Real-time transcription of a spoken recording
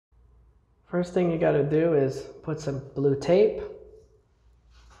First thing you got to do is put some blue tape.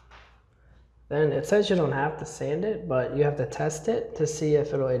 Then it says you don't have to sand it, but you have to test it to see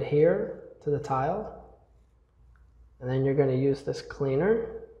if it'll adhere to the tile. And then you're going to use this cleaner.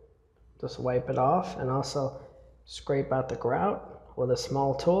 Just wipe it off and also scrape out the grout with a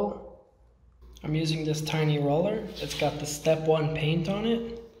small tool. I'm using this tiny roller. It's got the step 1 paint on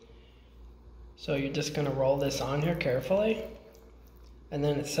it. So you're just going to roll this on here carefully. And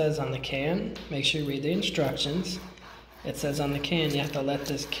then it says on the can, make sure you read the instructions. It says on the can you have to let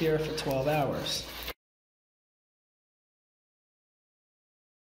this cure for 12 hours.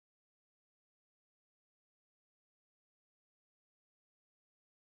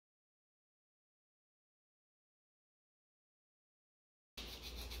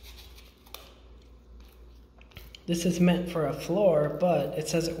 This is meant for a floor, but it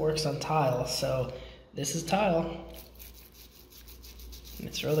says it works on tile, so this is tile.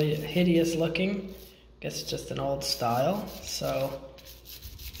 It's really hideous looking. I guess it's just an old style, so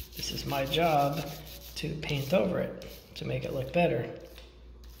this is my job to paint over it to make it look better.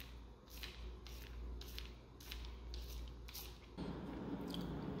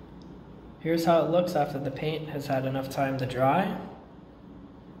 Here's how it looks after the paint has had enough time to dry.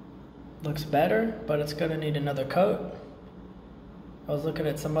 Looks better, but it's gonna need another coat. I was looking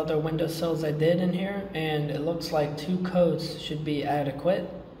at some other windowsills I did in here, and it looks like 2 coats should be adequate.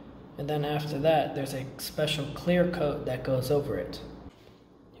 And then after that, there's a special clear coat that goes over it.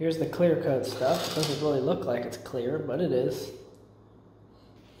 Here's the clear coat stuff. It doesn't really look like it's clear, but it is.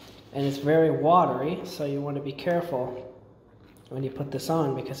 And it's very watery, so you want to be careful when you put this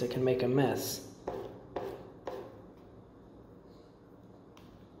on because it can make a mess.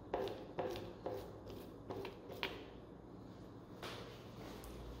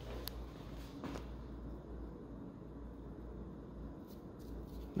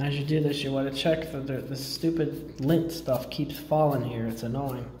 As you do this, you want to check that the stupid lint stuff keeps falling here. It's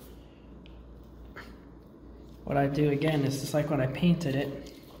annoying. What I do again is just like when I painted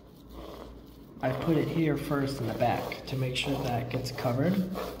it, I put it here first in the back to make sure that gets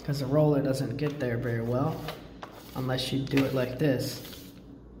covered, because the roller doesn't get there very well unless you do it like this.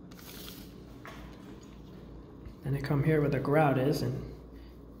 Then I come here where the grout is and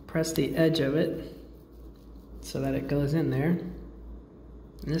press the edge of it so that it goes in there.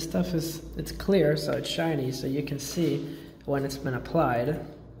 And this stuff it's clear, so it's shiny, so you can see when it's been applied.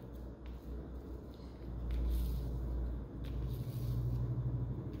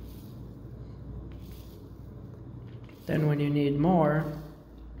 Then when you need more,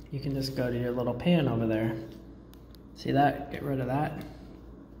 you can just go to your little pan over there. See that? Get rid of that.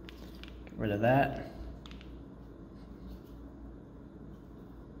 Get rid of that.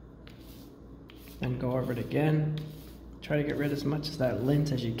 Then go over it again. Try to get rid of as much of that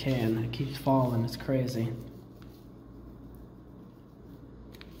lint as you can. It keeps falling, it's crazy.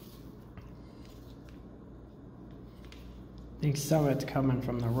 I think some of it's coming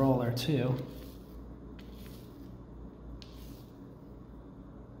from the roller too.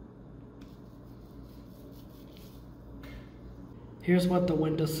 Here's what the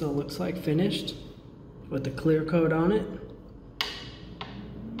windowsill looks like finished with the clear coat on it.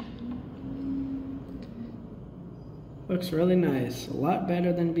 Looks really nice, a lot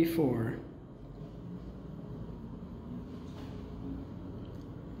better than before.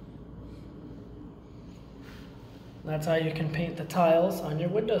 That's how you can paint the tiles on your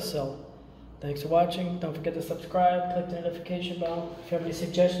windowsill. Thanks for watching. Don't forget to subscribe, click the notification bell. If you have any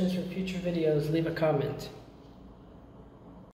suggestions for future videos, leave a comment.